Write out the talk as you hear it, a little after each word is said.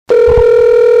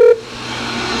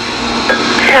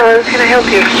How can I help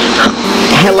you?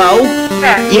 Hello?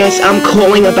 Yes. Yes, I'm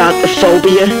calling about the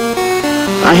phobia.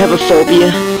 I have a phobia.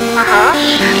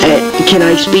 Can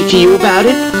I speak to you about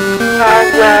it?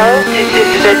 Well, is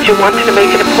it that you wanted to make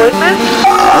an appointment?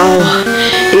 Oh,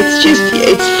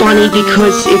 it's funny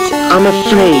because I'm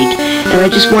afraid, and I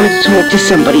just wanted to talk to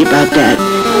somebody about that.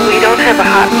 We don't have a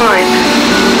hotline.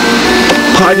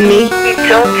 Pardon me? We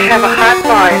don't have a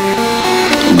hotline.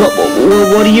 But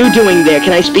what are you doing there?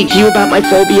 Can I speak to you about my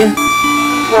phobia?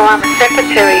 Well, I'm a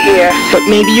secretary here. But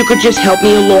maybe you could just help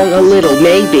me along a little.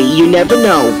 Maybe. You never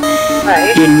know.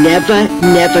 Right. You never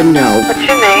know. What's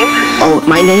your name? Oh,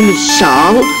 my name is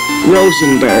Saul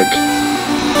Rosenberg.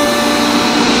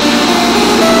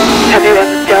 Have you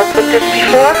ever dealt with this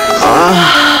before?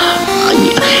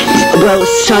 Well,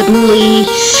 suddenly,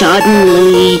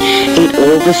 it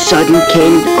all of a sudden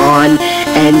came on,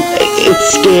 and it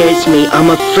scares me. I'm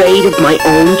afraid of my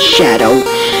own shadow,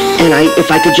 and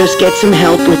if I could just get some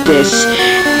help with this,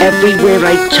 everywhere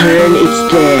I turn, it's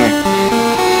there.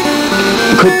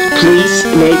 Could please,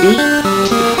 maybe?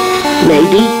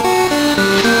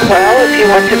 Well, if you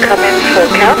want to come in for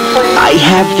counseling. I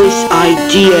have this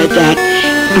idea that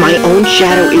my own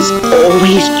shadow is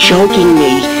always choking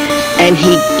me, and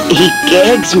he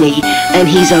gags me, and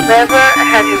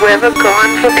have you ever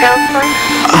gone for counseling?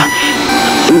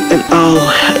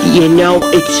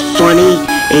 It's funny.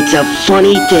 It's a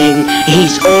funny thing.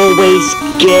 He's always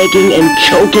gagging and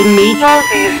choking me. How old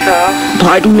are you, Saul?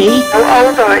 Pardon me? How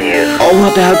old are you?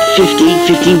 Oh, about 50,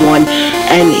 51.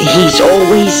 And he's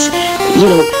always,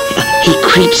 he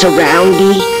creeps around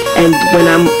me. And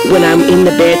when I'm in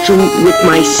the bathroom with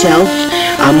myself,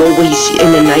 I'm always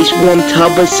in a nice warm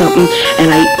tub or something,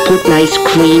 and I put nice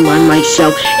cream on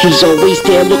myself. He's always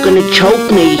there looking to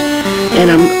choke me,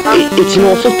 and it's an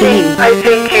awful thing. I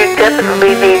think you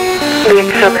definitely need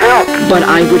some help. But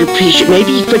I would appreciate,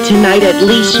 maybe for tonight at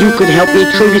least you could help me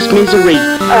through this misery.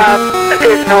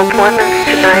 There's no appointments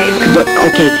tonight. But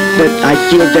I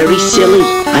feel very silly.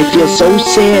 I feel so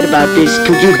sad about this.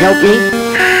 Could you help me?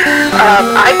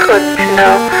 I couldn't.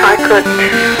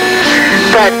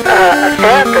 But a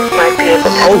therapist might be able to.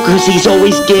 Oh, because he's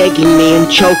always gagging me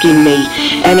and choking me.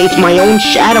 And it's my own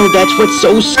shadow. That's what's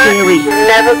so scary. You've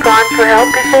never gone for help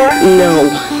before? No.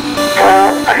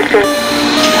 Well, I think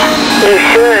you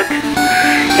should.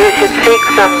 You should seek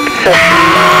some.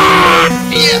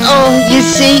 Oh, you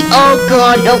see? Oh,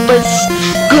 God help us.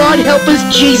 God help us,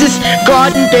 Jesus.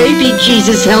 God and baby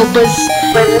Jesus help us.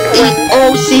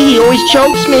 He always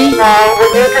chokes me.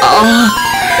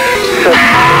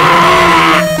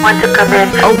 Want to come in?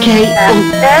 Okay.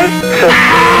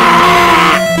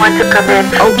 Want to come in?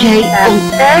 Okay.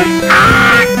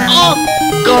 Oh,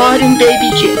 God and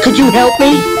baby Jesus. Could you help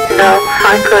me? No,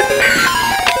 I couldn't.